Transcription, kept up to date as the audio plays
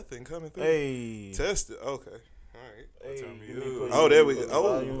Nothing coming through. Hey. Test it. Okay. All right. Hey, Oh, there we go.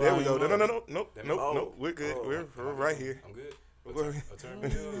 Oh, there we go. No. Nope. We're good. We're right here. I'm good.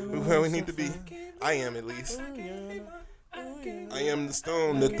 Where we need to be. I am, at least. I am the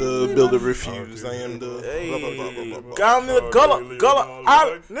stone that the builder refused. I am the.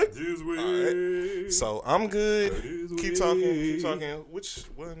 Alright. So I'm good. Keep talking. Which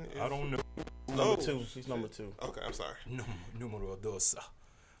one is? I don't know. Number 2. He's number 2. Okay, I'm sorry. Numero dos.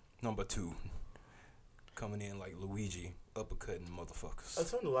 Number 2. Coming in like Luigi, uppercutting motherfuckers. I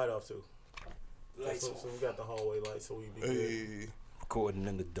turned the light off too. So we got the hallway light, so we be good. Recording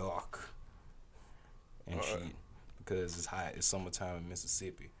in the dark and shit because it's hot. It's summertime in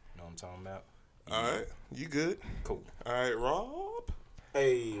Mississippi. You know what I'm talking about? Yeah. All right, you good? Cool. All right, Rob.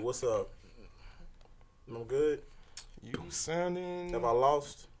 Hey, what's up? I'm good. You sounding? Have I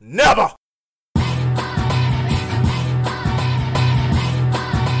lost? Never.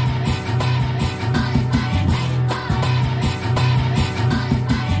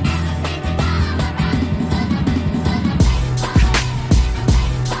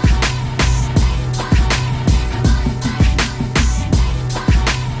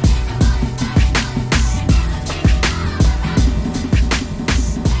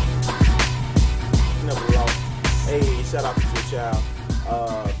 Shout out to you, child.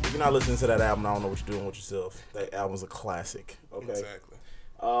 If you're not listening to that album, I don't know what you're doing with yourself. That album's a classic. Okay. Exactly.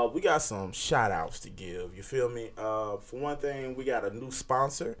 We got some shout outs to give. You feel me? For one thing, we got a new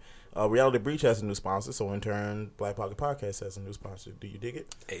sponsor. Reality Breach has a new sponsor, so in turn, Black Pocket Podcast has a new sponsor. Do you dig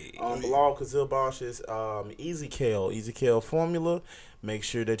it? Hey. Bilal Kazil Bosch's Easy Kale formula. Make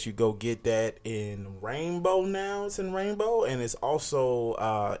sure that you go get that in Rainbow now. It's in Rainbow, and it's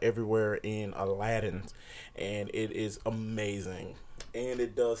also everywhere in Aladdin. And it is amazing. And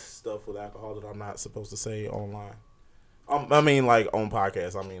it does stuff with alcohol that I'm not supposed to say online. I mean, like, on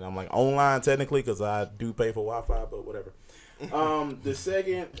podcasts. I mean, I'm like online technically because I do pay for Wi-Fi, but whatever. The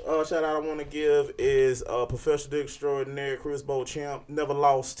second shout out I want to give is Professional Extraordinary Cruise Bowl Champ, never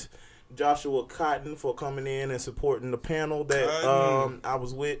lost, Joshua Cotton, for coming in and supporting the panel that I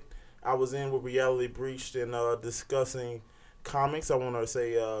was with. I was in with Reality Breached and discussing comics. I want to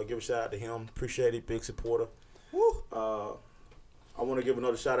say give a shout out to him. Appreciate it, big supporter. Woo. I want to give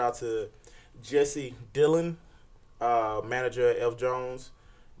another shout out to Jesse Dillon, manager at F. Jones,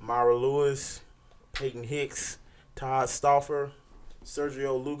 Myra Lewis, Peyton Hicks, Todd Stauffer,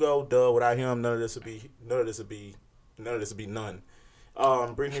 Sergio Lugo. Duh, without him, none of this would be none.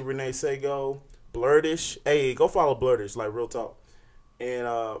 Brittany Renee Sago, Blurtish. Hey, go follow Blurtish, like real talk. And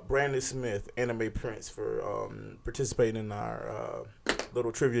Brandon Smith, Anime Prince, for participating in our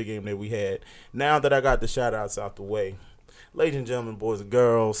little trivia game that we had. Now that I got the shout outs out the way, ladies and gentlemen, boys and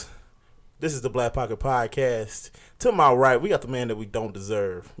girls, this is the Black Pocket Podcast. To my right, we got the man that we don't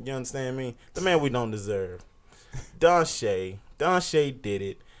deserve. You understand me? The man we don't deserve. Don Shay. Don Shay did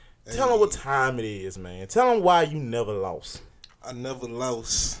it. Tell him what time it is, man. Tell him why you never lost. I never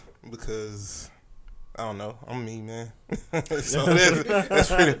lost because, I don't know, I'm me, man. So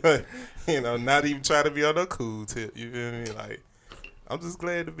that's pretty much, not even trying to be on a cool tip. You feel me? Like, I'm just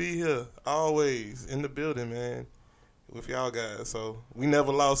glad to be here, always in the building, man, with y'all guys. So we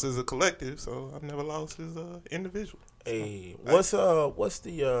never lost as a collective, so I've never lost as an individual. Hey, what's the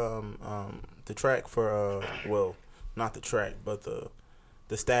track for well, not the track, but the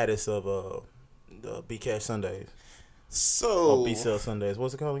status of the B Cash Sundays? So B Cell Sundays.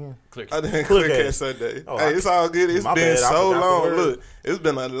 What's it called again? Clear Cash Sunday. Oh, hey, it's all good. It's been bad. so long. Look, it's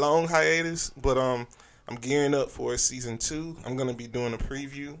been a long hiatus, but I'm gearing up for season 2. I'm gonna be doing a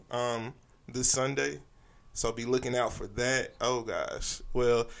preview this Sunday, so be looking out for that. Oh gosh,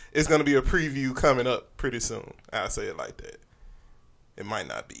 well, it's gonna be a preview coming up pretty soon. I'll say it like that. It might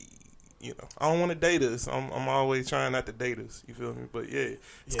not be. I don't want to date us. I'm always trying not to date us. You feel me? But yeah,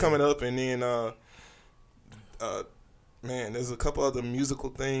 it's coming up, and then man, there's a couple other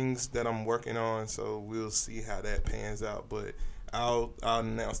musical things that I'm working on, so we'll see how that pans out. But I'll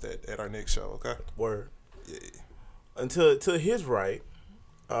announce that at our next show. Okay. Word. Yeah. Until to his right,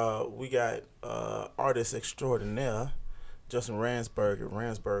 we got artist extraordinaire Justin Ransberg at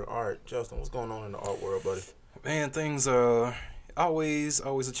Ransberg Art. Justin, what's going on in the art world, buddy? Man, things are always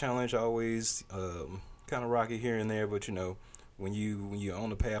a challenge. Always kind of rocky here and there, but when you're on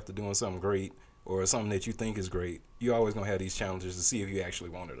the path to doing something great or something that you think is great, you're always gonna have these challenges to see if you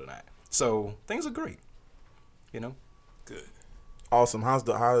actually want it or not. So things are great, Good. Awesome. How's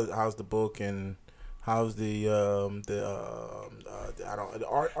the book and how's the art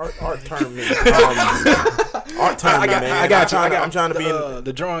tournament? Art tournament, man. I got you. I'm trying to be in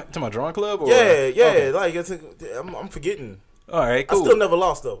the drawing to my drawing club. Or? Yeah. Okay. Like I'm forgetting. All right, cool. I still never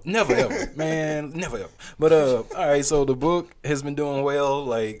lost though. Never ever, man, never ever. But all right. So the book has been doing well.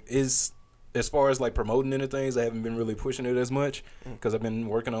 Like, is as far as like promoting it and things, I haven't been really pushing it as much because I've been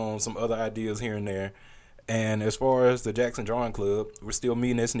working on some other ideas here and there. And as far as the Jackson Drawing Club, we're still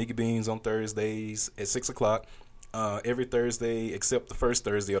meeting at Sneaky Beans on Thursdays at 6:00. Every Thursday except the first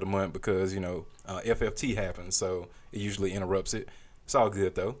Thursday of the month because FFT happens, so it usually interrupts it. It's all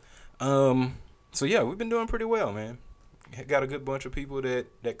good though. So yeah, we've been doing pretty well, man. Got a good bunch of people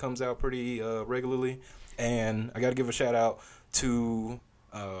that comes out pretty regularly, and I got to give a shout out to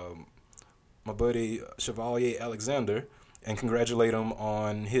my buddy Chevalier Alexander and congratulate him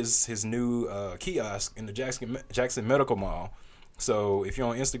on his new kiosk in the Jackson Medical Mall. So if you're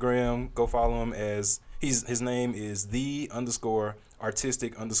on Instagram, go follow him as his name is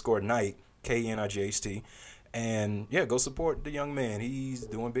 _artistic_night KNIGHT, and yeah, go support the young man. He's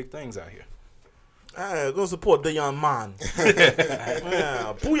doing big things out here. Go support the young man.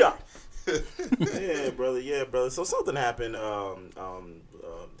 Yeah, booyah. Yeah, brother. So something happened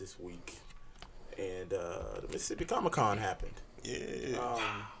this week, and the Mississippi Comic-Con happened. Yeah.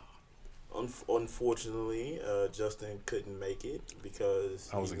 Unfortunately, Justin couldn't make it because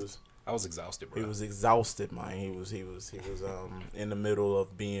I was exhausted, bro. He was exhausted, man. He was in the middle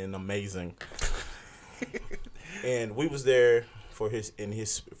of being amazing, and we was there for his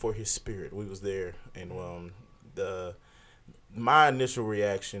spirit. We was there, and my initial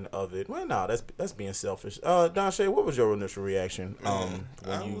reaction of it. Well, no, that's being selfish. Don Shay, what was your initial reaction when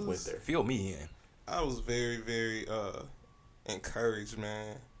you went there? Fill me in. I was very, very encouraged,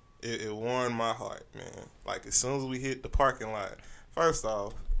 man. It warmed my heart, man. Like, as soon as we hit the parking lot, first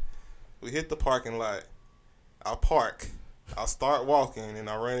off, we hit the parking lot, I'll park, I'll start walking, and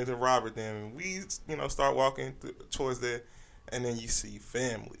I run into Robert, then we, start walking towards there, and then you see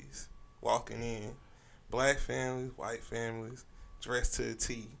families walking in. Black families, white families, dressed to a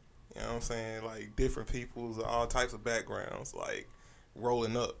T. You know what I'm saying? Like, different peoples, all types of backgrounds, like,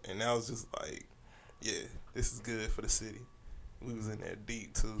 rolling up. And that was just like, yeah, this is good for the city. We was in there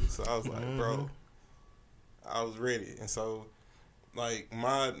deep, too. So I was like, bro, I was ready. And so, like,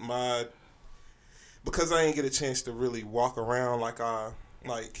 because I didn't get a chance to really walk around like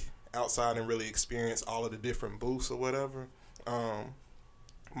outside and really experience all of the different booths or whatever,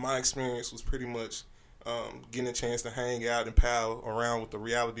 my experience was pretty much getting a chance to hang out and pal around with the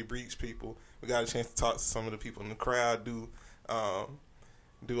Reality Breach people. We got a chance to talk to some of the people in the crowd, do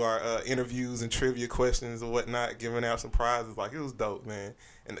our interviews and trivia questions and whatnot, giving out some prizes. Like, it was dope, man.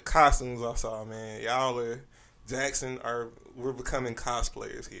 And the costumes I saw, man, we're becoming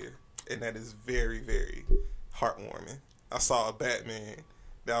cosplayers here. And that is very, very heartwarming. I saw a Batman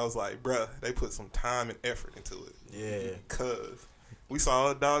that was like, bruh, they put some time and effort into it. Yeah. Cause we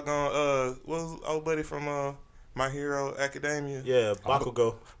saw a doggone, what was old buddy from My Hero Academia? Yeah,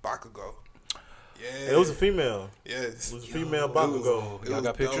 Bakugo. Yeah. It was a female. Yes. It was a female Bakugo. Y'all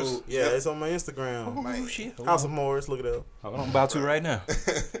got pictures? Dope. Yeah, it's on my Instagram. Oh, shit. House of Morris, look it up. I'm about to right now.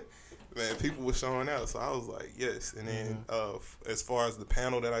 Man, people were showing out, so I was like, yes. And then as far as the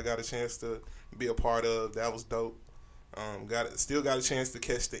panel that I got a chance to be a part of, that was dope. Still got a chance to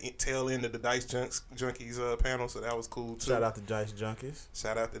catch the tail end of the Dice Junkies panel, so that was cool too. Shout out to Dice Junkies.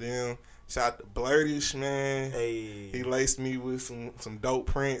 Shout out to them. Shout out to Blurtish, man. Hey. He laced me with some dope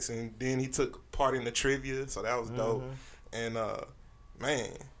prints, and then he took part in the trivia, so that was dope. And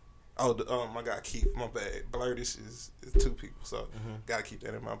man, my guy Keith, my bad. Blurtish is two people, so gotta keep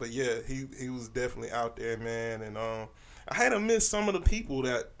that in mind. But yeah, he was definitely out there, man. And I had to miss some of the people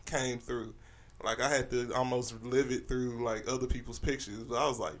that came through. Like, I had to almost live it through, like, other people's pictures. But I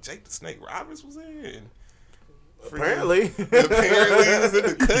was like, Jake the Snake Roberts was there. And apparently he was in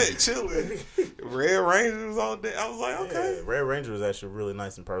the cut chilling. Red Ranger was all day. I was like, okay. Yeah, Red Ranger was actually really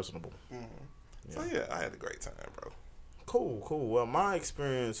nice and personable. So yeah, I had a great time, bro. Cool. Well, my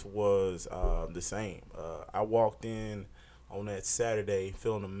experience was the same. I walked in on that Saturday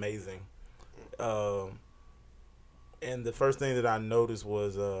feeling amazing. And the first thing that I noticed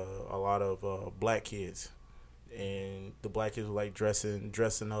was a lot of black kids, and the black kids were like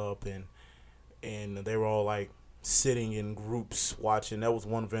dressing up, and they were all like sitting in groups watching. That was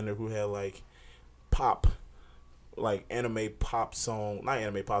one vendor who had like anime pop song, not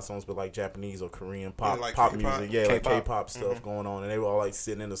anime pop songs, but like Japanese or Korean pop like pop K-pop. music, yeah, K-pop. like K-pop stuff going on, and they were all like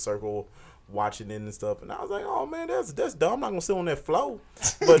sitting in a circle watching it and stuff, and I was like, oh man, that's dope. I'm not gonna sit on that flow,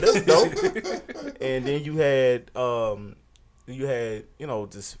 but that's dope. And then you had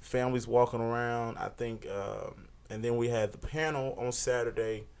just families walking around, I think, and then we had the panel on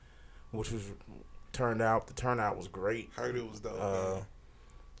Saturday, which was the turnout was great. Heard it was dope.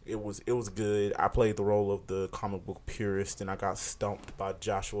 It was good. I played the role of the comic book purist, and I got stumped by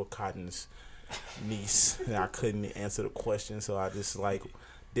Joshua Cotton's niece, and I couldn't answer the question, so I just like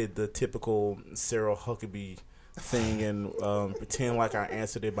did the typical Sarah Huckabee thing and pretend like I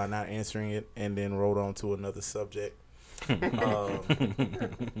answered it by not answering it, and then rolled on to another subject. And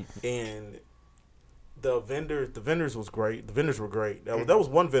the vendors was great. The vendors were great. That was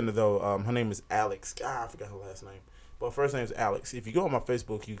one vendor though. Her name is Alex. I forgot her last name. But her first name is Alex. If you go on my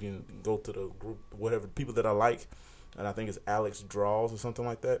Facebook, you can go to the group, whatever, people that I like, and I think it's Alex Draws or something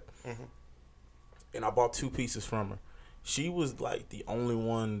like that. Mm-hmm. And I bought 2 pieces from her. She was like the only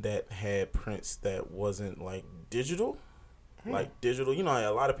one that had prints that wasn't like digital. Like digital, you know,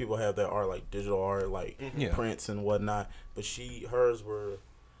 a lot of people have that art, like digital art, like prints and whatnot. But hers were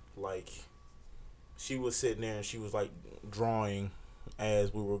like, she was sitting there and she was like drawing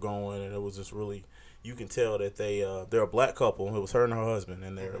as we were going, and it was just really, you can tell that they're a black couple. It was her and her husband,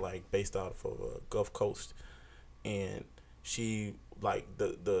 and they're like based out of Gulf Coast, and she like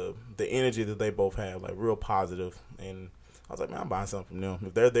the energy that they both have, like real positive. And I was like, man, I'm buying something from them.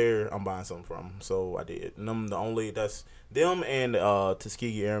 If they're there, I'm buying something from them. So I did. And that's them and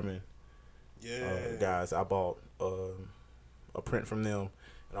Tuskegee Airmen guys. I bought a print from them,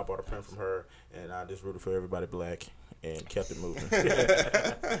 and I bought a print from her, and I just rooted for everybody black and kept it moving.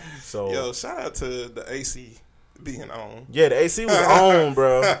 So, yo, shout out to the AC being on. Yeah, the AC was on,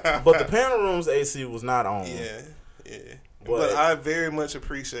 bro. But the panel room's AC was not on. Yeah. But I very much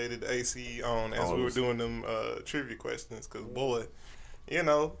appreciated the AC on as we were doing them trivia questions, because boy, you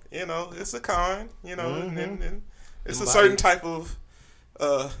know, it's a con, and it's a certain type of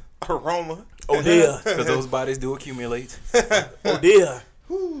aroma. Oh dear, because those bodies do accumulate. Oh dear.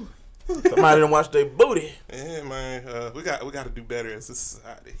 Somebody done watch their booty. Yeah, man. We got to do better as a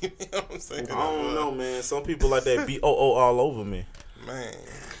society. You know what I'm saying? I don't know, man. Some people like that BOO all over me. Man,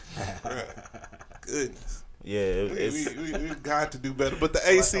 goodness. Yeah, we got to do better. But the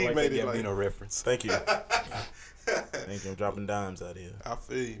AC like made it like no reference. Thank you. Thank you. I'm dropping dimes out here. I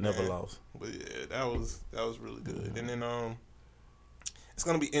feel you, Never man. lost. But yeah, that was really good. And then it's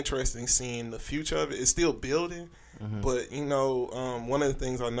gonna be interesting seeing the future of it. It's still building, but one of the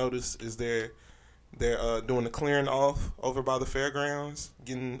things I noticed is they're doing the clearing off over by the fairgrounds,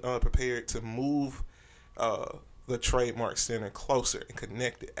 getting prepared to move the Trademark Center closer and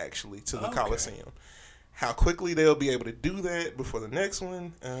connect it actually to the Coliseum. How quickly they'll be able to do that before the next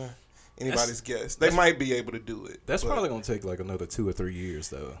one, anybody's guess. They might be able to do it. That's probably going to take like another 2 or 3 years,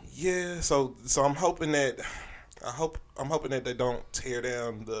 though. Yeah, so I'm hoping that they don't tear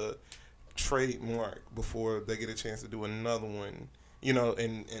down the trademark before they get a chance to do another one,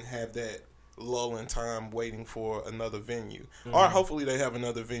 and have that lull in time waiting for another venue. Or hopefully they have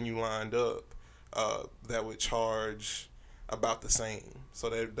another venue lined up that would charge about the same, so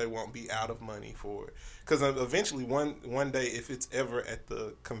that they won't be out of money for it. Because eventually, one day, if it's ever at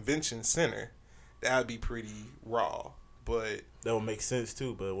the convention center, that would be pretty raw. But that would make sense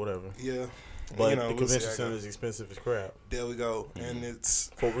too. But whatever. Yeah, but the convention center is expensive as crap. There we go, and it's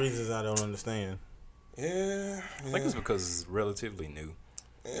for reasons I don't understand. Yeah, I think it's because it's relatively new,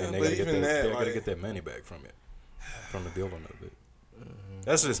 yeah, and they gotta get that money back from it, from the building of it.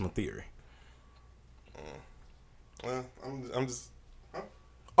 That's just my theory. Well, I'm just. Huh?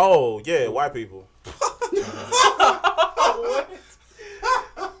 Oh yeah, white people.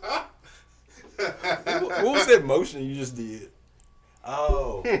 What was that motion you just did?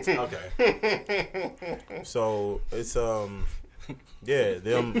 Oh, okay. So it's yeah,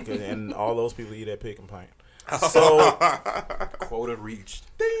 them and all those people eat that pig and pint. So quota reached.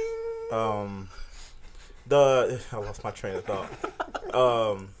 Ding. I lost my train of thought.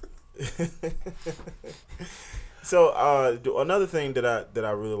 So another thing that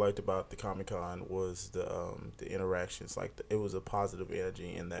I really liked about the Comic-Con was the interactions. Like it was a positive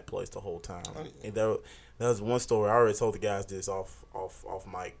energy in that place the whole time. Oh, yeah. And that was one story. I already told the guys this off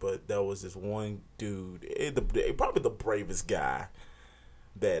mic, but there was this one dude, probably the bravest guy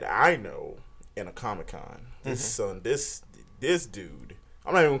that I know in a Comic-Con. This dude.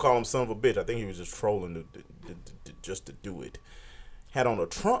 I'm not even gonna call him son of a bitch. I think he was just trolling just to do it. Had on a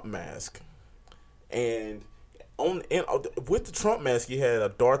Trump mask, and with the Trump mask, he had a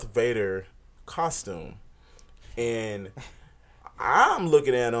Darth Vader costume, and I'm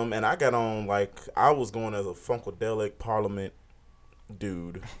looking at him, and I got on like I was going as a Funkadelic Parliament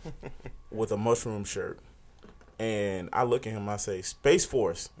dude with a mushroom shirt, and I look at him, I say Space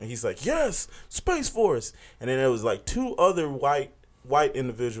Force, and he's like, yes, Space Force, and then there was like 2 other white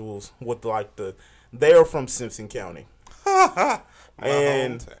individuals with like they are from Simpson County.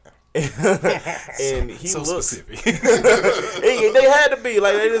 And and he so looks specific. they had to be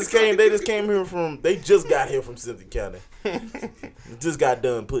like they just came here from they just got here from Simpson County. Just got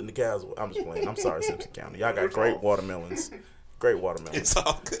done putting the cows away. I'm just playing. I'm sorry, Simpson County. Y'all got great watermelons. Great watermelons. It's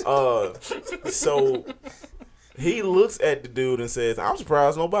all good. So he looks at the dude and says, "I'm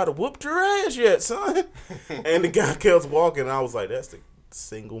surprised nobody whooped your ass yet, son." And the guy kept walking, and I was like, "That's the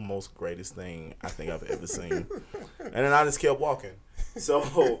single most greatest thing I think I've ever seen." And then I just kept walking.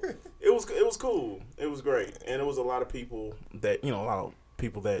 So it was cool. It was great, and it was a lot of people that a lot of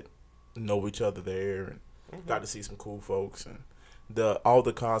people that know each other there, and got to see some cool folks, and all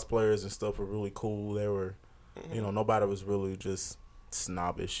the cosplayers and stuff were really cool. They were, nobody was really just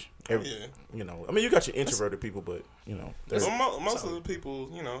snobbish. I mean, you got your introverted people, but most of the people,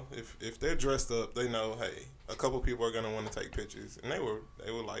 if they're dressed up, they know, hey, a couple people are gonna want to take pictures, and they were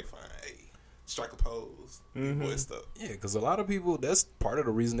like, fine, hey, strike a pose, boy stuff. Yeah, because a lot of people, that's part of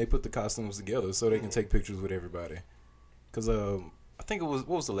the reason they put the costumes together, so they can take pictures with everybody. Because I think what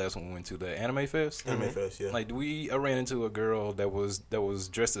was the last one we went to? The Anime Fest? Anime Fest, yeah. Like, I ran into a girl that was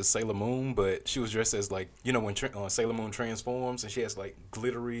dressed as Sailor Moon, but she was dressed as, like, when Sailor Moon transforms, and she has, like,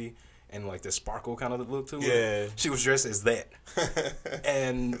 glittery and, like, the sparkle kind of look to her. Yeah. She was dressed as that.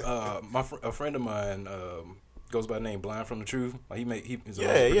 And a friend of mine goes by the name Blind from the Truth. Like, he's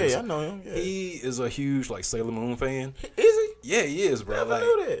a I know him. Yeah. He is a huge, like, Sailor Moon fan. Is he? Yeah, he is, bro. Never Like,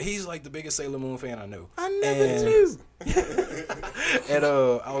 knew that. he's like the biggest Sailor Moon fan I know. I never knew. And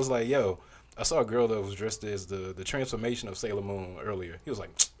I was like, yo, I saw a girl that was dressed as the transformation of Sailor Moon earlier. He was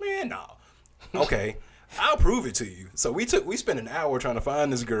like, man, no. Okay, I'll prove it to you. So we spent an hour trying to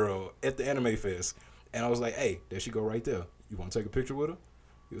find this girl at the Anime Fest, and I was like, hey, there she go right there. You want to take a picture with her?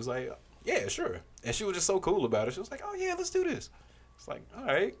 He was like, yeah, sure. And she was just so cool about it. She was like, oh yeah, let's do this. It's like, all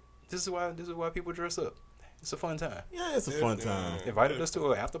right, this is why people dress up. It's a fun time. Yeah, it's a fun time. Invited us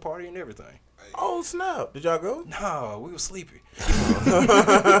to an after party and everything. Oh snap! Did y'all go? No, we were sleepy.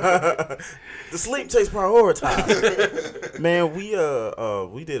 The sleep takes priority. Man, we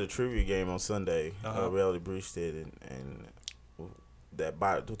did a trivia game on Sunday. Reality Breach did, and that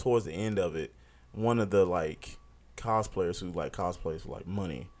towards the end of it, one of the like cosplayers who like cosplays for like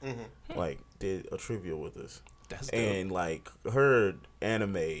money, like did a trivia with us. That's dope. And like her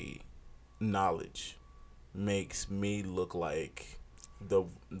anime knowledge makes me look like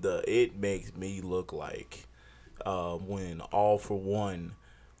it makes me look like when All For One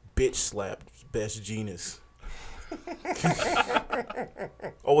bitch slapped Best Genius.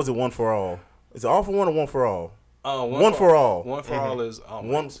 Or was it One For All? Is it All For One or One For All? One for all. One for all is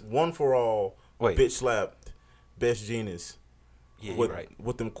one for all. Wait. Bitch slapped Best Genius. Yeah, with, you're right.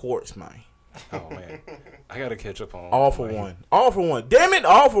 With them quartz, man. Oh man, I gotta catch up on All For One. All For One. Damn it!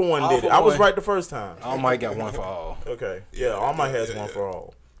 All For One All did For it. I was One. right the first time. All Might got One For All. Okay. Yeah, All Might has One For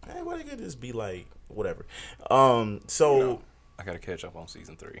All. Hey, why they could just be like whatever. So I gotta catch up on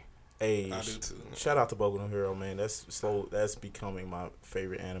season 3. Hey, I do too. shout out to Boku no Hero, man. That's becoming my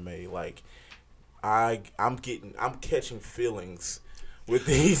favorite anime. Like, I'm catching feelings with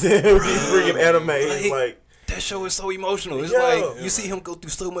these freaking animes. Like that show is so emotional. It's Yeah. like you see him go through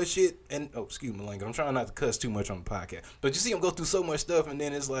so much shit, and excuse me, language. I'm trying not to cuss too much on the podcast, but you see him go through so much stuff, and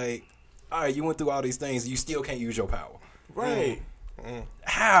then it's like, all right, you went through all these things, you still can't use your power. right.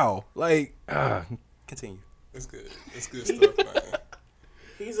 How? Like, continue. It's good. It's good stuff, man.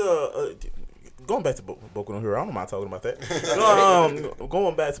 He's going back to Boku no Hero. I don't mind talking about that.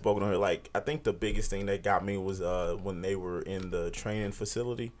 Going back to Boku no Hero, like I think the biggest thing that got me was when they were in the training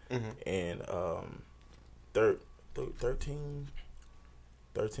facility and 13,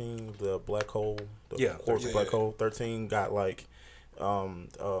 the black hole, the corpse black hole. 13 got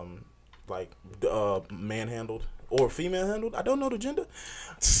manhandled or female handled. I don't know the gender,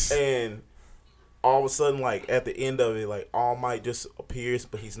 and all of a sudden, like at the end of it, like All Might just appears,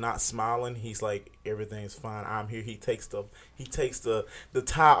 but he's not smiling. He's like, everything's fine. I'm here. He takes the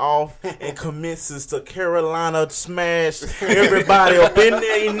tie off and commences to Carolina smash everybody up in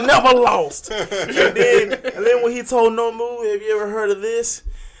there. He never lost. And then when he told Nomu, have you ever heard of this?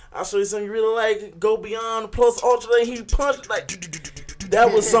 I'll show you something you really like. Go beyond plus ultra. He punched like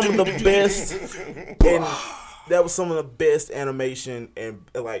that was some of the best, and that was some of the best animation and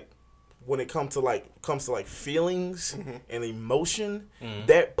like. When it comes to feelings and emotion,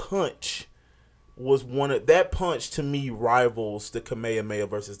 that punch was that punch to me rivals the Kamehameha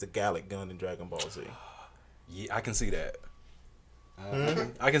versus the Gallic Gun in Dragon Ball Z. Yeah, I can see that.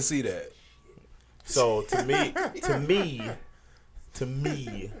 I can see that. So to me,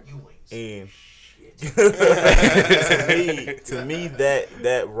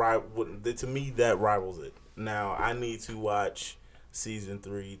 that rivals it. Now I need to watch season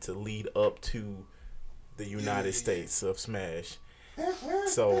 3 to lead up to the United States of Smash.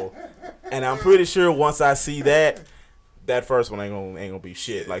 So, and I'm pretty sure once I see that first one ain't gonna be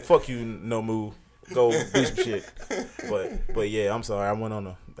shit. Like fuck you, Nomu. Go do some shit. But yeah, I'm sorry. I went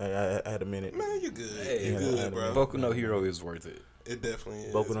on I had a minute. Man, you good. Hey, You good, bro. Boku no Hero is worth it. It definitely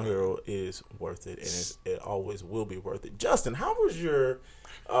is. Boku no Hero is worth it, and it always will be worth it. Justin, how was your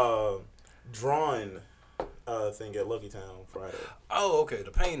drawing thing at Lucky Town Friday? Oh, okay.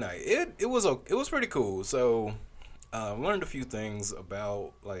 The paint night. It was pretty cool. So, learned a few things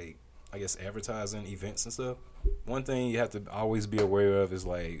about like I guess advertising events and stuff. One thing you have to always be aware of is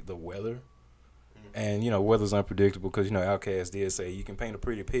like the weather. And, weather's unpredictable because, Outkast did say you can paint a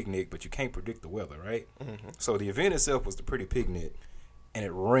pretty picnic, but you can't predict the weather, right? Mm-hmm. So the event itself was the pretty picnic, and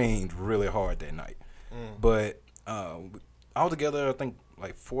it rained really hard that night. But altogether, I think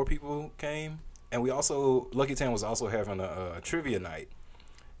like 4 people came. And Lucky Town was also having a trivia night.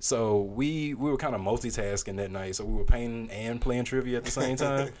 So we were kind of multitasking that night. So we were painting and playing trivia at the same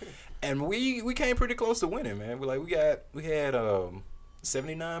time. And we came pretty close to winning, man. We had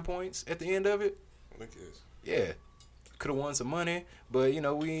 79 points at the end of it. Yeah, could have won some money, but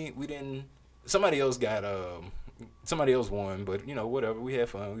we didn't. Somebody else won, but whatever. We had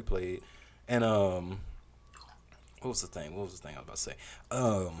fun. We played, and what was the thing? I was about to say?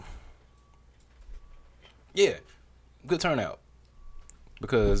 Yeah, good turnout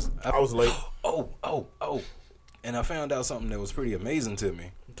because I was late. Oh, and I found out something that was pretty amazing to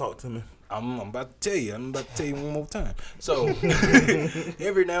me. Talk to me. I'm about to tell you. One more time. So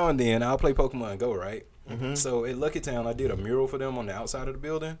every now and then I'll play Pokemon Go, right? Mm-hmm. So at Lucky Town, I did a mural for them on the outside of the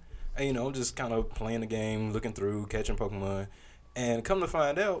building, and I'm just kind of playing the game, looking through, catching Pokemon, and come to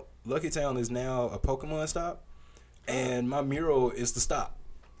find out, Lucky Town is now a Pokemon stop, and my mural is the stop.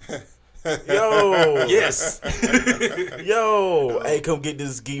 Yo, yes. Yo, hey, come get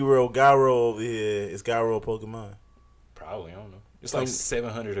this Gyro over here. Is Gyro a Pokemon? Probably, I don't know. It's like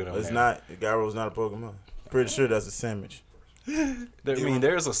 700 of them. It's not. Gyro's not a Pokemon. Pretty sure that's a sandwich. There's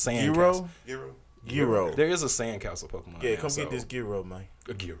a sandcastle. Gyro. There is a sandcastle Pokemon. Yeah, come get this Gyro, man.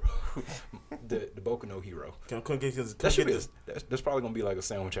 A Gyro. the Boku no Hero. Come get this. That's probably gonna be like a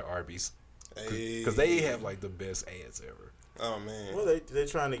sandwich at Arby's. Because they have like the best ads ever. Oh man. Well, they're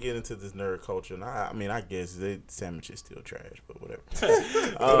trying to get into this nerd culture, and I guess they sandwich is still trash, but whatever.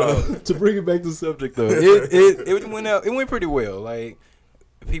 To bring it back to the subject though, it went out. It went pretty well. Like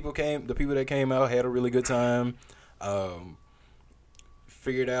the people that came out had a really good time.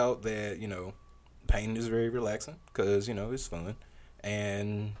 Figured out that painting is very relaxing because it's fun,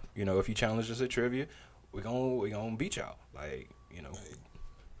 and if you challenge us at trivia, we're gonna beat y'all. Like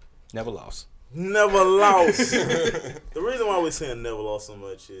never lost. Never lost. The reason why we're saying never lost so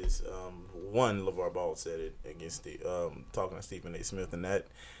much is one, LeVar Ball said it against talking to Stephen A. Smith, and that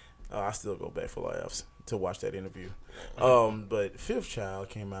I still go back for laughs to watch that interview. But Fifth Child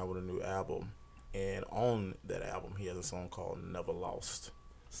came out with a new album, and on that album he has a song called Never Lost.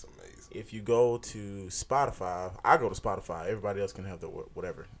 It's amazing. If you go to Spotify, I go to Spotify. Everybody else can have the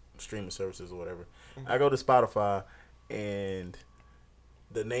whatever streaming services or whatever. Mm-hmm. I go to Spotify, and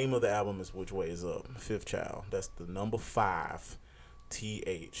the name of the album is Which Way Is Up. Fifth Child. That's the number 5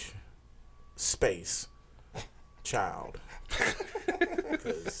 TH space child.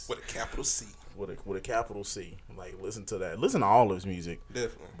 With a capital C. With a capital C. Like, listen to that. Listen to all of his music.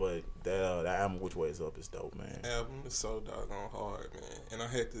 Definitely. But that album Which Way Is Up is dope, man. Album is so doggone hard, man. And I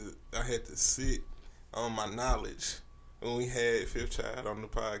had to sit on my knowledge when we had Fifth Child on the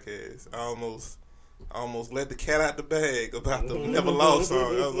podcast. I almost let the cat out the bag about the Never Lost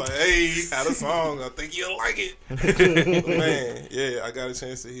song. I was like, hey, got a song. I think you'll like it. But man, yeah, I got a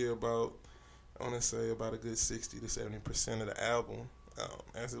chance to hear about a good 60 to 70% of the album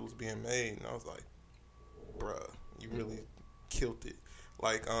as it was being made. And I was like, bruh, you really killed it.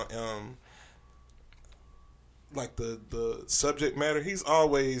 Like the subject matter, he's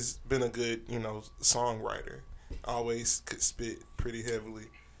always been a good, songwriter. Always could spit pretty heavily.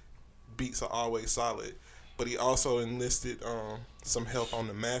 Beats are always solid, but he also enlisted some help on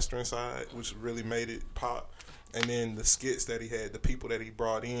the mastering side, which really made it pop. And then the skits that he had, the people that he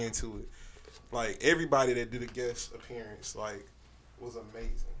brought into it, like everybody that did a guest appearance, like was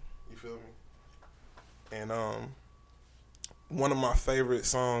amazing. You feel me? And one of my favorite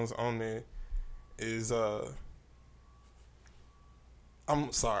songs on there is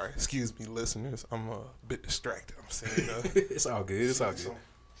I'm sorry, excuse me, listeners. I'm a bit distracted. I'm saying it's all good. It's all good.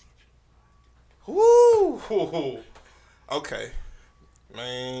 Woo! Okay,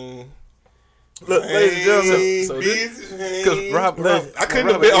 man. Look, ladies and gentlemen. Because Rob, I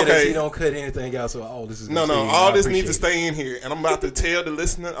couldn't have been okay. He don't cut anything out, so all this is no. All this needs to stay in here, and I'm about to tell the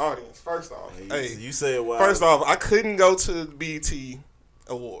listening audience. First off, You said why? First off, I couldn't go to the BET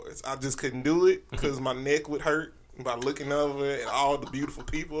Awards. I just couldn't do it because my neck would hurt by looking over and all the beautiful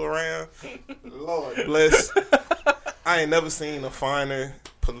people around. Lord bless. I ain't never seen a finer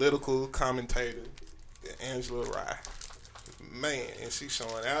political commentator than Angela Rye. Man, and she's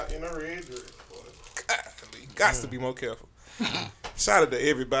showing out in a red dress. Got to be more careful. Shout out to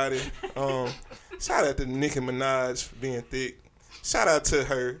everybody. Shout out to Nicki Minaj for being thick. Shout out to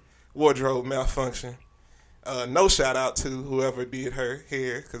her wardrobe malfunction. No shout out to whoever did her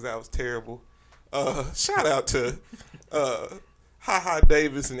hair because that was terrible. Shout out to Ha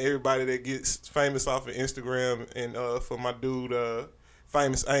Davis and everybody that gets famous off of Instagram, and for my dude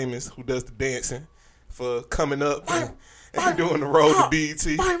Famous Amos who does the dancing for coming up and doing the road to BET.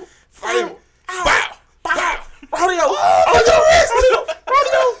 Rodeo!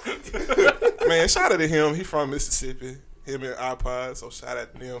 Man, shout out to him. He from Mississippi. Him and iPod, so shout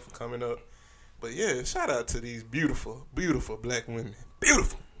out to them for coming up. But yeah, shout out to these beautiful, beautiful black women.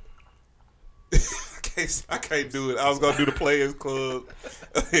 Beautiful. I can't do it. I was gonna do the Players Club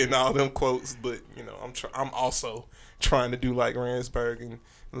and all them quotes, but you know, I'm also trying to do like Ransburg and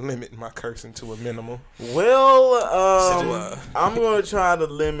limit my cursing to a minimum. Well, I'm gonna try to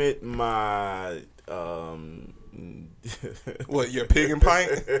limit my what, your pig and pint?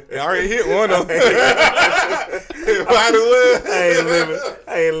 I already hit one of them.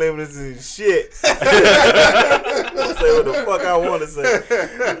 I ain't limited to shit. I'll say what the fuck I want to say.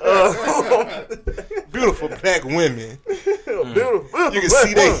 Beautiful black women. Beautiful. You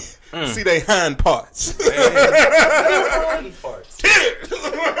can see they hind parts.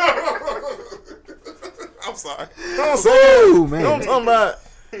 I'm sorry. Oh man, I'm talking about.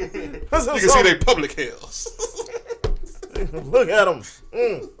 You can see they public hairs. Look at them.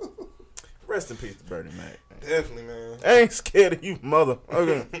 Rest in peace to Bernie Mac. Definitely, man. I ain't scared of you, mother.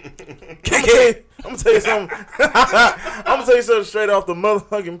 Okay. I'm gonna tell you something. I'm gonna tell you something straight off the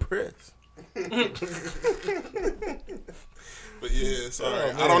motherfucking press. But yeah,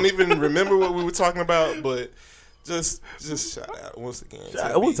 sorry. I don't even remember what we were talking about, but just shout out once again.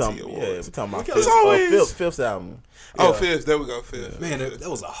 We're talking about Fifth's album. Oh, Fifth. There we go. Fifth. Man, that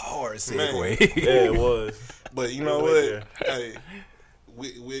was a hard segue. Yeah, it was. But you know what? Hey,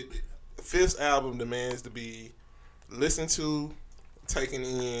 with Fifth's album demands to be listened to, taken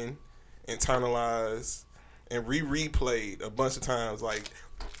in, internalized, and replayed a bunch of times. Like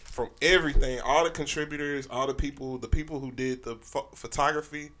from everything, all the contributors, all the people who did the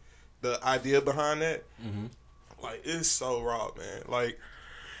photography, the idea behind that. Mm-hmm. Like, it's so raw, man. Like,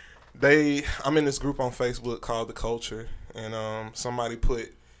 I'm in this group on Facebook called The Culture, and somebody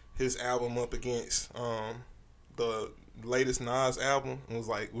put his album up against the latest Nas album and was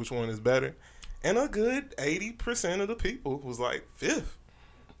like, which one is better? And a good 80% of the people was like, Fifth.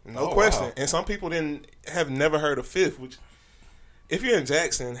 No question. Wow. And some people have never heard of Fifth, which, if you're in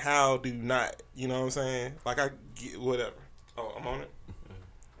Jackson, how do you not? You know what I'm saying? Like, I get whatever. Oh, I'm on it?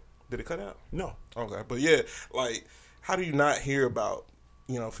 Did it cut out? No. Okay. But yeah, like, how do you not hear about,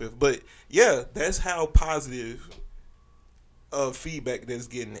 Fifth? But yeah, that's how positive of feedback that's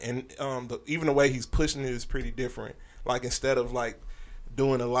getting. And even the way he's pushing it is pretty different. Like, instead of like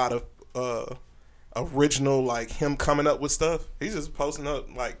doing a lot of original, like him coming up with stuff, he's just posting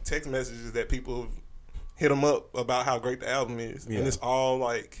up like text messages that people have hit him up about how great the album is. Yeah. And it's all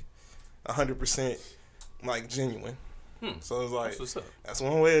like 100% like genuine. So it's like, that's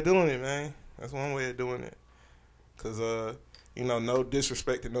one way of doing it, man. That's one way of doing it. Because, no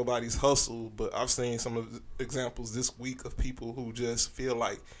disrespect to nobody's hustle, but I've seen some of the examples this week of people who just feel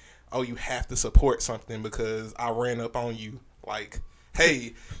like, oh, you have to support something because I ran up on you. Like,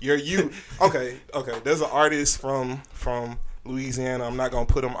 hey, you're you. Okay. There's an artist from Louisiana. I'm not going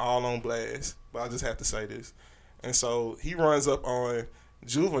to put him all on blast, but I just have to say this. And so he runs up on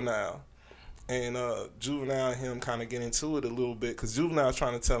Juvenile. And Juvenile and him kind of get into it a little bit because Juvenile's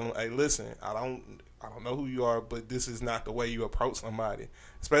trying to tell him, hey, listen, I don't know who you are, but this is not the way you approach somebody,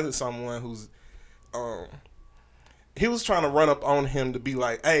 especially someone who's he was trying to run up on him to be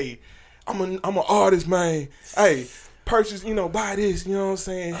like, hey, I'm an artist, man. Hey, purchase, buy this, you know what I'm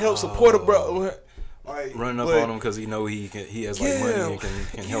saying? Help support a bro. Like, running up on him because he has like money and can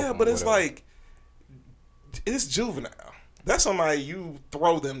help him. Yeah, but it's like, it's Juvenile. That's somebody you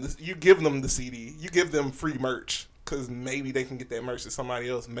give them the CD, you give them free merch because maybe they can get that merch to somebody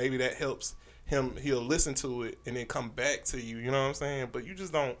else. Maybe that helps him. He'll listen to it and then come back to you. You know what I'm saying? But you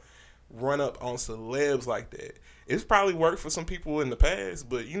just don't run up on celebs like that. It's probably worked for some people in the past,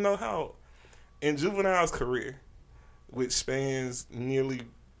 but you know how in Juvenile's career, which spans nearly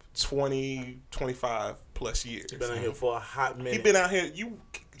 20, 25 plus years. He's been out here for a hot minute. He's been out here. You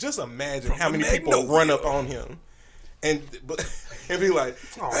just imagine how many people run up on him and be like,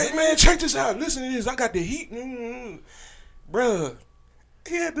 "Hey man, check this out. Listen to this. I got the heat, bruh."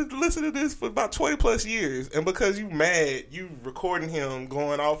 He had to listen to this for about 20 plus years, and because you mad, you recording him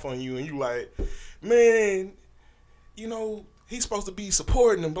going off on you, and you like, man, you know he's supposed to be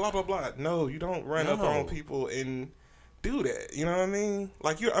supporting him, blah blah blah. No, you don't run up on people and do that. You know what I mean?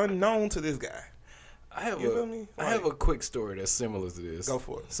 Like, you're unknown to this guy. I have a quick story that's similar to this. Go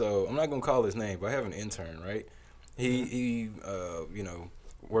for it. So I'm not gonna call his name, but I have an intern, right? He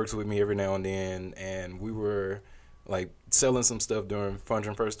works with me every now and then, and we were like selling some stuff during Fun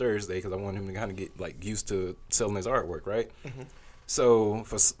and First Thursday because I wanted him to kind of get like used to selling his artwork, right? Mm-hmm. So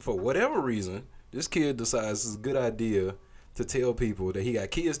for whatever reason, this kid decides it's a good idea to tell people that he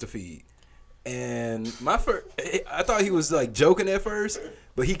got kids to feed. And I thought he was like joking at first,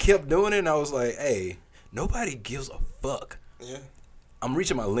 but he kept doing it, and I was like, "Hey, nobody gives a fuck." Yeah, I'm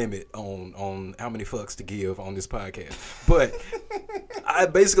reaching my limit on how many fucks to give on this podcast, but I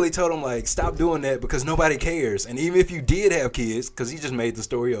basically told him like, stop doing that because nobody cares. And even if you did have kids, because he just made the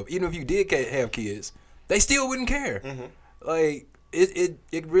story up, even if you did have kids, they still wouldn't care. Mm-hmm. Like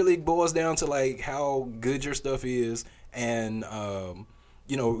it really boils down to like how good your stuff is, and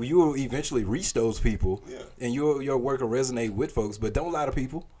you will eventually reach those people, and your work will resonate with folks. But don't lie to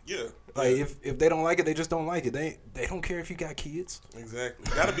people. Yeah, like if they don't like it, they just don't like it. They don't care if you got kids. Exactly.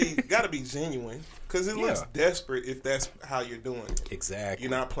 Gotta be genuine, because it looks desperate if that's how you're doing it. Exactly.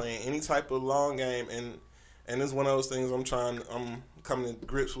 You're not playing any type of long game, and it's one of those things I'm coming to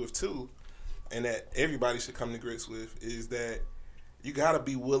grips with too, and that everybody should come to grips with, is that you gotta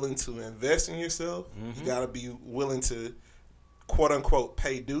be willing to invest in yourself. Mm-hmm. You gotta be willing to, quote unquote,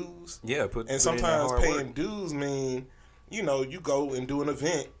 pay dues. Yeah, and sometimes paying dues mean, you go and do an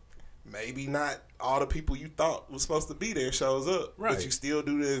event. Maybe not all the people you thought was supposed to be there shows up, right? But you still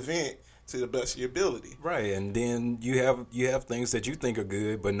do the event to the best of your ability, right? And then you have things that you think are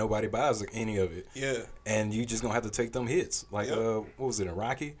good, but nobody buys any of it. Yeah, and you just gonna have to take them hits. Like what was it in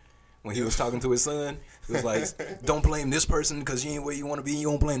Rocky? When he was talking to his son, he was like, "Don't blame this person because you ain't where you want to be. You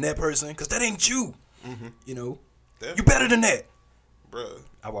don't blame that person because that ain't you. Mm-hmm. You better than that." Bruh.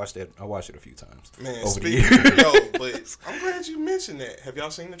 I watched it a few times. Man, over the years. But I'm glad you mentioned that. Have y'all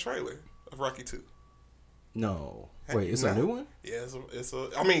seen the trailer of Rocky 2? No. Wait, it's a new one? Yeah,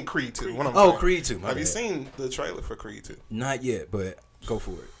 I mean Creed 2. Creed 2. Have you seen the trailer for Creed 2? Not yet, but go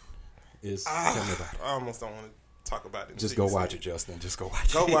for it. Tell me about it. I almost don't want to talk about it. Just go watch it, Justin. Just go watch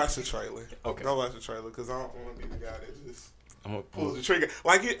it. Go watch the trailer. Okay. Go watch the trailer, because I don't want to be the guy that just pulls the trigger.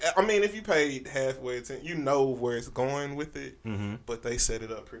 Like, if you paid halfway attention, you know where it's going with it, mm-hmm. but they set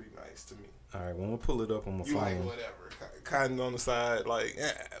it up pretty nice to me. All right, well, I'm going to pull it up on my phone. Like, whatever. Kind of on the side, like,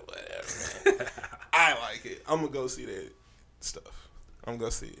 whatever, man. I like it. I'm going to go see that stuff. I'm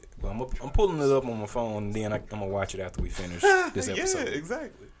going to see it. Well, I'm pulling it up on my phone, and then I'm going to watch it after we finish this episode. Yeah,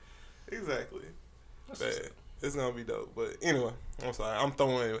 exactly. It's going to be dope. But anyway, I'm sorry. I'm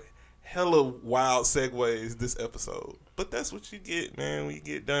throwing hella wild segues this episode. But that's what you get, man, when you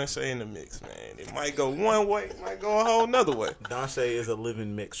get Donshay in the mix, man. It might go one way, it might go a whole nother way. Donshay is a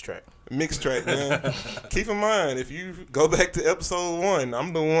living mix track. Mix track, man. Keep in mind, if you go back to episode 1,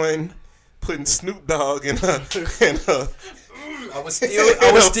 I'm the one putting Snoop Dogg in a I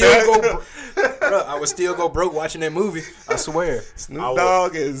would still go broke watching that movie. I swear. Snoop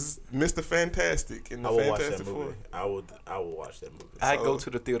Dogg is Mr. Fantastic in the Fantastic Four. I will watch that movie. I go to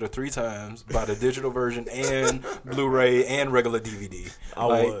the theater 3 times, buy the digital version and Blu-ray and regular DVD. I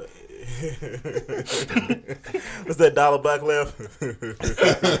would. What's that $1 back left?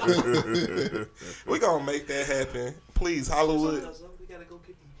 We're gonna make that happen. Please, Hollywood. We gotta go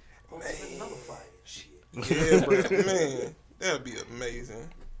get the nullifier shit. Yeah, but man, that would be amazing.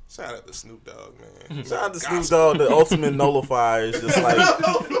 Shout out to Snoop Dogg, man. Shout out to Snoop Dogg. The ultimate nullifier is just like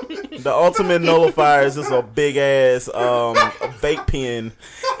the ultimate nullifier is just a big ass vape pen.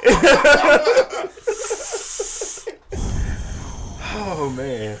 Oh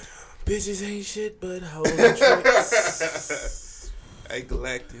man. Bitches ain't shit but hoes and tricks. Hey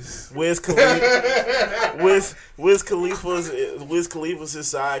Galactus. Wiz Khalifa. Wiz Khalifa's his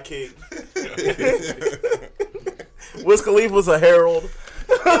sidekick. Wiz Khalifa's a herald.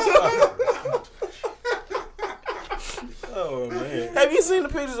 Oh man. Have you seen the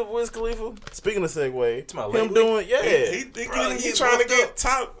pictures of Wiz Khalifa? Speaking of Segway, to my him doing He's trying to get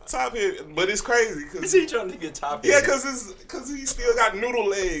top here, but it's crazy. Is he trying to get top here? Yeah, because he still got noodle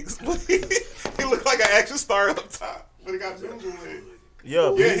legs. But he look like an action star up top, but he got noodle legs.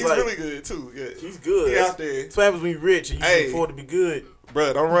 Yeah, Yeah, he's he's like, really good too. Yeah, he's good. He out there. That's what happens when you're rich and you Hey. can afford to be good.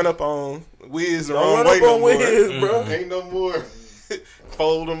 Bro, don't run up on Wiz the Don't wrong run way up no on more. Wiz, bro. Ain't no more.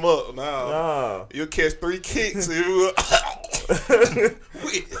 Fold them up. Nah. You'll catch 3 kicks. And you I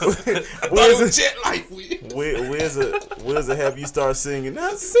thought it was jet life. Wiz will have you start singing,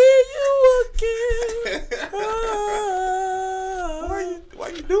 I see you again. Why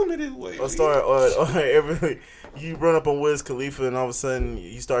you doing it this way? Or start, or every you run up on Wiz Khalifa and all of a sudden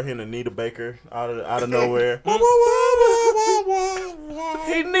you start hearing Anita Baker out of nowhere.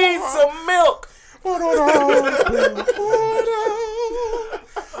 He needs some milk. Oh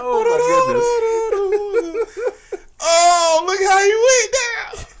my goodness. Oh, look how you went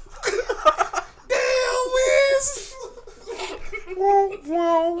down. Damn, Wiz. What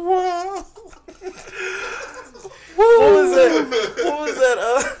was that?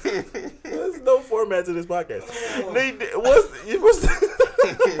 There's no format to this podcast.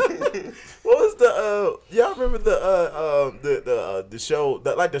 What was the y'all remember the show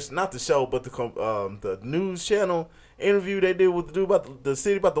not the show but the news channel interview they did with the dude about the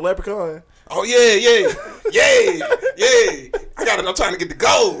city about the leprechaun? Oh yeah. I got it. I'm trying to get the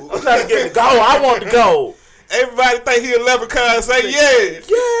gold. I'm trying to get the gold. I want the gold. Everybody think he a leprechaun. Say yeah.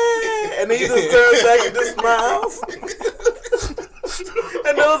 Yeah, and he just turns back and just smiles.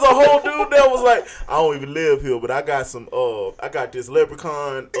 And there was a whole dude that was like, I don't even live here, but I got this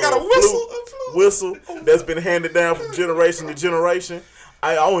leprechaun. He got a whistle that's been handed down from generation to generation.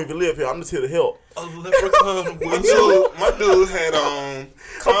 I don't even live here. I'm just here to help. A leprechaun whistle. My dude had on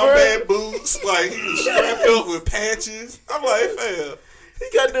combat boots, like he was strapped up with patches. I'm like, fam. He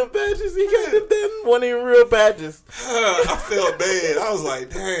got them patches. He got them one even real patches. I felt bad. I was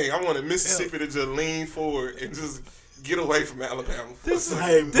like, dang, I wanted Mississippi to just lean forward and just get away from Alabama. This is one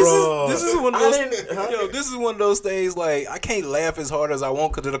of those. This is one of those things. Like I can't laugh as hard as I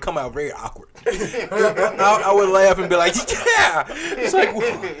want because it'll come out very awkward. I would laugh and be like, yeah. It's like,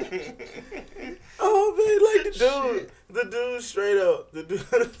 oh man, like the dude straight up, the dude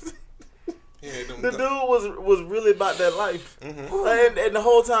was really about that life. Mm-hmm. And the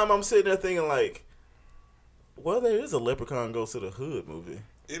whole time I'm sitting there thinking like, well, there is a Leprechaun Goes to the Hood movie.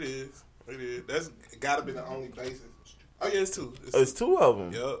 It is. That's gotta be the only basis. Oh yeah, it's 2. It's 2 of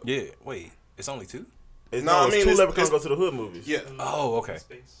them. Yep. yeah. Wait, it's only 2. It's 2 Leprechaun Goes to the Hood movies. Yeah. Oh, okay.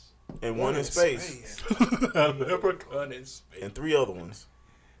 And one in space. Leprechaun in space. And 3 other ones.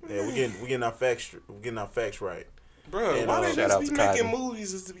 Yeah, we're getting our facts right. Bro, And, why they shout just out be to making Cotton.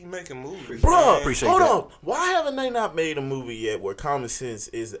 movies just to be making movies? Bro, Appreciate hold that. on. Why haven't they not made a movie yet where common sense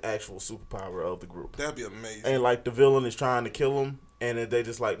is the actual superpower of the group? That'd be amazing. And like the villain is trying to kill him, and they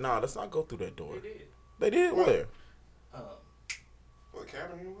just like, nah, let's not go through that door. They did? Where? What,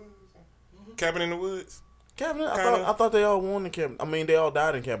 Cabin in the Woods? Mm-hmm. Cabin in the Woods? Cabin. I thought they all won in Cabin. I mean, they all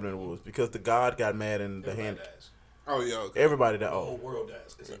died in Cabin in the Woods because the god got mad in the hand. Dies. Oh yeah. Okay. Everybody died. The whole Oh, world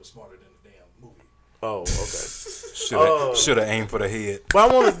dies because it was smarter than the damn movie. okay. Should have aimed for the head. But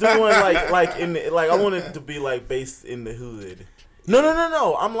I wanted to do one I wanted it to be like based in the hood.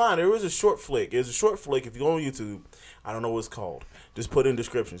 No. I'm lying. There was a short flick. It's a short flick. If you go on YouTube, I don't know what it's called. Just put in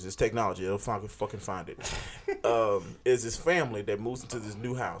descriptions. It's technology. It'll fucking find it. Is this family that moves into this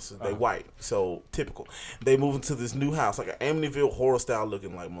new house. They white, so typical. They move into this new house, like an Amityville horror style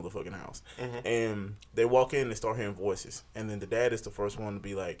looking like motherfucking house. Mm-hmm. And they walk in and start hearing voices. And then the dad is the first one to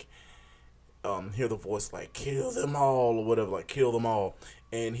be like, hear the voice like, kill them all or whatever, like kill them all.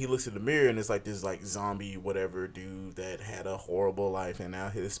 And he looks in the mirror and it's like this like zombie whatever dude that had a horrible life and now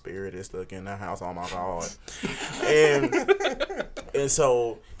his spirit is stuck in the house. Oh my God. and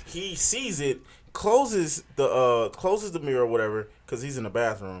so he sees it, closes the mirror or whatever because he's in the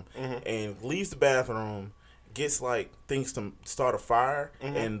bathroom, and leaves the bathroom, gets like thinks to start a fire,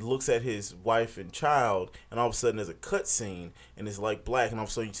 and looks at his wife and child, and all of a sudden there's a cut scene and it's like black, and all of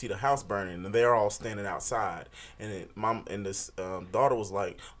a sudden you see the house burning and they're all standing outside, and mom and this daughter was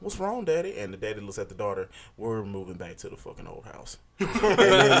like, "What's wrong, Daddy?" And the daddy looks at the daughter, "We're moving back to the fucking old house." and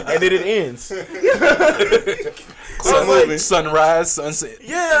then it ends. Like, sunrise, sunset.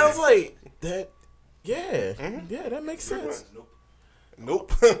 Yeah, I was like that. Yeah, yeah, that makes sense.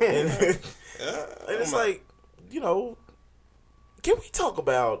 Nope. And it's like, you know, can we talk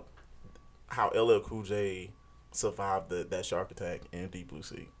about how LL Cool J survived that shark attack in Deep Blue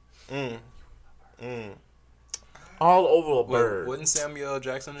Sea? All over a bird. Wasn't Samuel L.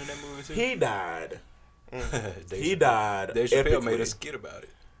 Jackson in that movie too? He died. He died. Dave Chappelle epically. made a skit about it.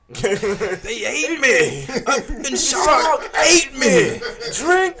 They ate me. And shark ate me.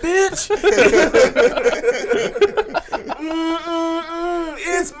 Drink, bitch.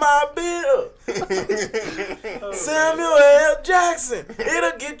 It's my bill. Samuel L. Jackson.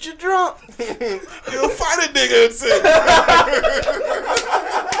 It'll get you drunk. You'll fight a nigga and say.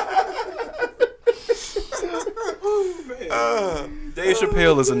 Dave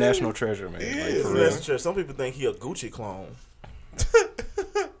Chappelle is a national treasure, man. Like, for real. Some people think he a Gucci clone.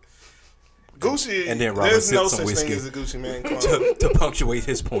 Gucci, And then Robin there's no sipped some such thing whiskey. as a Gucci man clone. to punctuate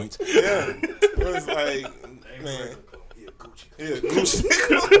his point. Yeah, it's like, man, He a Gucci. yeah, Gucci.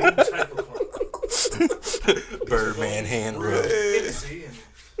 Type of clone. Birdman hand rub. See, and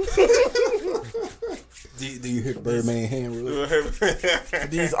Do you hear the Birdman hand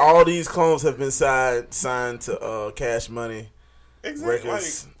rub? All these clones have been signed to Cash Money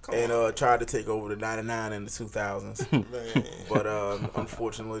Records and tried to take over the 99 and the 2000s. Man. But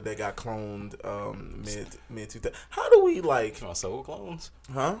unfortunately, they got cloned mid 2000. How do we like? Soul clones?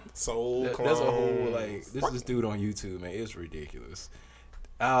 Huh? Soul clone. There's a whole like this dude on YouTube, man. It's ridiculous.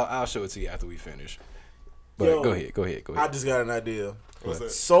 I'll show it to you after we finish. But Yo, go ahead. I just got an idea. What's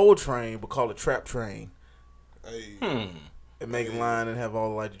that? Soul Train, but call it Trap Train. Hey. And make a line and have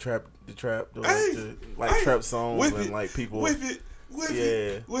all like the trap, Hey. trap songs Whip and it. like people. Whip it.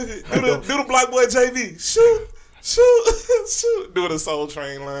 Yeah. Do the Black Boy JV. Shoot. Do the Soul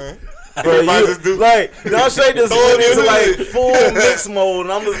Train line. Bro, Everybody just do. like Dashay just Throw it went in into the like hood. full mix mode,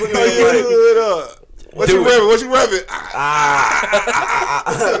 and I'm just looking Throw at your it like, hood up. What you revving?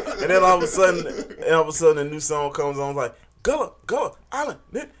 and then all of a sudden, a new song comes on like Gullah Island,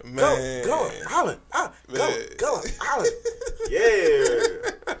 Man. Gullah Island, Man. Gullah Island,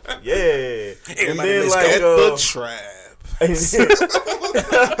 yeah. And Everybody then let's like At the trap.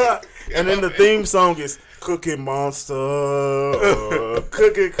 and then the theme song is Cookie Monster,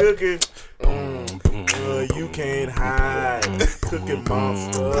 cookie. You can't hide, Cookie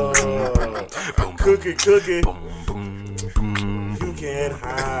Monster, cookie. You can't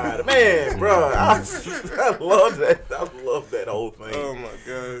hide, man, bro. I love that. I love that whole thing. Oh my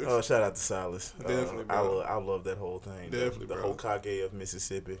god. Oh, shout out to Silas. Definitely, bro. I love that whole thing. Definitely, the bro. Hokage of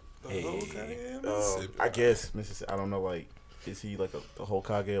Mississippi. Okay. I guess Mississippi. I don't know. Like, is he like a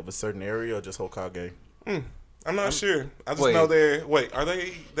Hokage of a certain area or just Hokage? I'm not sure. I just Wait. know they're. Wait, are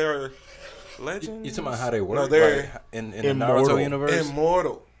they're legends? You talking about how they work? No, they're like, in the immortal. Naruto universe?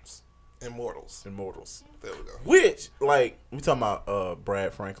 Immortals. There we go. Which, like, we talking about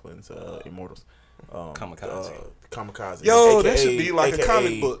Brad Franklin's Immortals. Kamikaze. Yo, AKA that should be like a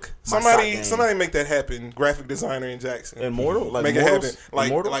comic book. my sock Somebody game. make that happen. Graphic designer in Jackson. Immortal? Like make Immortals? it happen. Like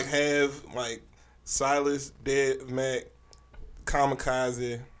Immortals? like have like Silas, Dead Mac,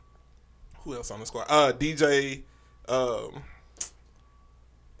 Kamikaze. Who else on the squad? DJ.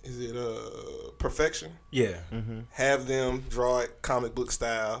 Is it Perfection? Yeah. Have them draw it comic book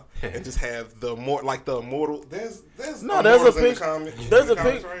style and just have the immortal. There's there's a immortals in the pic- comic. there's in the a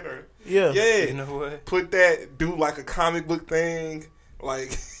comics, pic- right? Or- Yeah. Yeah. You know what? Put that, do like a comic book thing, like,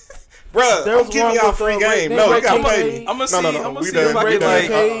 bruh, There was I'm giving one y'all with, free Ray- game. No, you Ray gotta pay Kincaid. me. I'ma see- No, I'ma we see done. if I We can, done. like,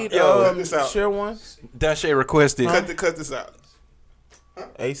 Kincaid, Cut this out. share one. Dashay requested. Cut this out.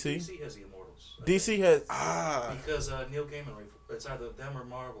 AC. DC has the Immortals. DC has. Because Neil Gaiman, it's either them or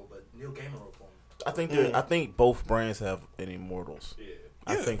Marvel, but Neil Gaiman wrote for him. I think both brands have an Immortals. Yeah.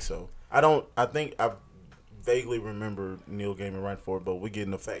 I think so. I think I vaguely remember Neil Gaiman writing for it, but we're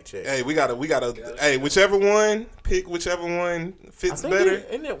getting a fact check. Hey, we gotta. Hey, whichever one fits better.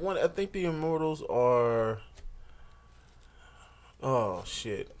 Isn't it one? I think the Immortals are. Oh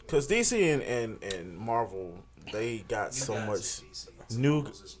shit! Because DC and Marvel, they got so Guys much is DC. new.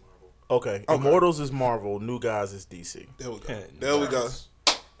 Immortals is Marvel. Okay, Immortals is Marvel. New Guys is DC. There we go. There we go.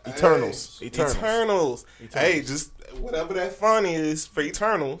 Eternals. Hey, Eternals. Eternals. Hey, just whatever that font is for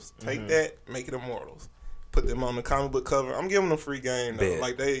Eternals, take that, make it Immortals. Put them on the comic book cover. I'm giving them free game though. Bet.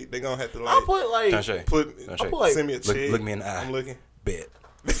 Like they gonna have to I'll like put like. Dashay. put like- send me a check. Look me in the eye. I'm looking. Bet.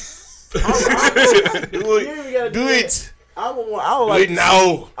 Do You ain't gotta it. do Do that. it. I would Do like it to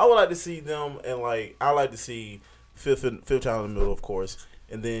now. I would like to see them and like I like to see Fifth Child in the middle, of course,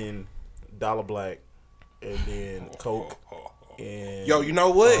 and then Dollar Black, and then Coke, and Yo, you know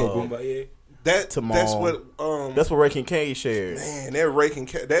what? Kumbaya. That's what that's what Ray Kincaid shared. man, that raking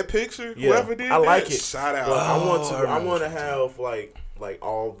that picture, Yeah, whoever did I like that, it. shout out. But I remember want to have like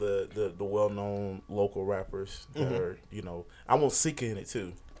all the well known local rappers that are I want Sika in it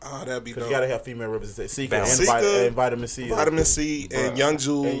too. Oh, that'd be Because dope. you gotta have female representation. Sika and, Sika, and Vitamin C. Vitamin C and Young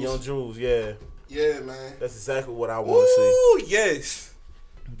Jules. And Young Jules, yeah. Yeah, man. That's exactly what I want to see. Ooh, yes.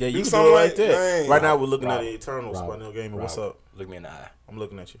 Yeah, you Do can something do it like like- that. man. Right now we're looking Rob, at the Eternals by Neil Gaiman. What's up? Look me in the eye. I'm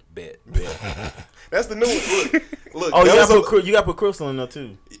looking at you. Bet. That's the new one. Look, Oh, that you was got to put Crystal in there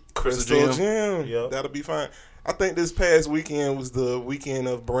too. Crystal Gem. Yep. That'll be fine. I think this past weekend was the weekend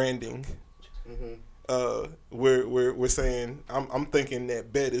of branding. we're saying I'm thinking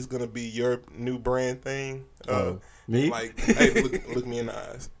that bet is gonna be your new brand thing. Me? Like, hey, look me in the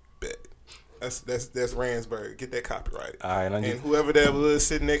eyes. Bet. That's Ransburg. Get that copyrighted. All right, And whoever that was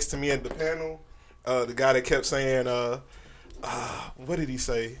sitting next to me at the panel, the guy that kept saying, what did he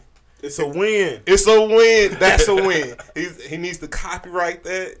say? It's a win. It's a win. That's a win. He needs to copyright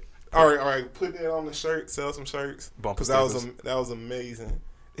that. All right. Put that on the shirt. Sell some shirts. Bumper Because that stickers. was amazing.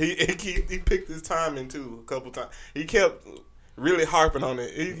 He picked his timing too a couple times. He kept really harping on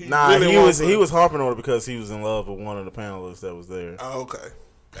it. He was harping on it because he was in love with one of the panelists that was there. Oh, okay.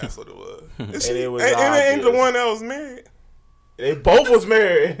 That's what it was. And And it was ain't the obvious. one that was married. They both was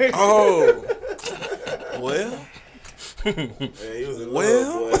married. Oh, well, Yeah, he was in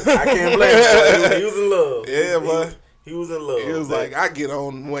Well. love. Boy. I can't blame him. Boy. He was in love. yeah, but He was in love. he was like, I get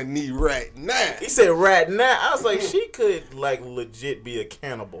on one knee right now. He said right now. I was like, she could like legit be a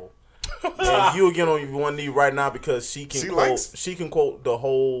cannibal. And you'll get on one knee right now because she can quote the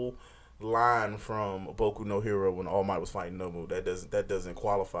whole line from Boku no Hero when All Might was fighting Nobu. That doesn't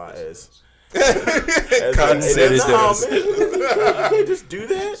qualify as Cotton said it does. Man. You can't just do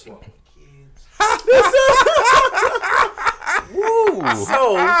that. Woo.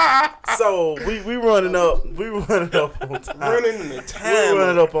 So we running up on time. Running the time. We're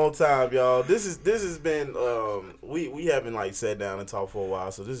running up on time, y'all. This has been we haven't like sat down and talked for a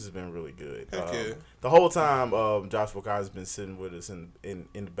while, so this has been really good. Heck yeah. The whole time, Josh Fokai has been sitting with us in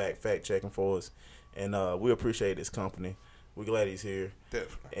the back, fact checking for us, and we appreciate his company. We're glad he's here.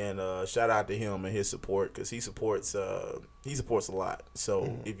 Definitely. And shout out to him and his support because he supports a lot.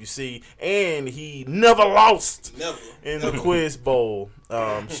 So if you see, and he never lost in the quiz bowl.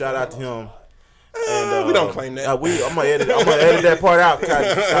 Shout out to him. And we don't claim that. I'm gonna edit that part out.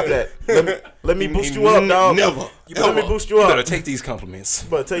 God, stop that. Let me boost you up, dog. Never. Let me boost you You up. better take these compliments.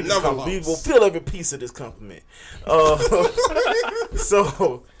 But take this Never compliment. lost. We will feel every piece of this compliment.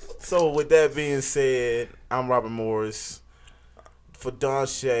 So with that being said, I'm Robert Morris. For Don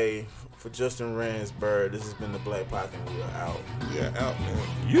Shea, for Justin Ransburg, this has been the Black Pocket, and we are out. Yeah, out, man.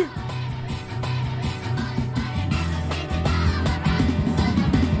 Yeah.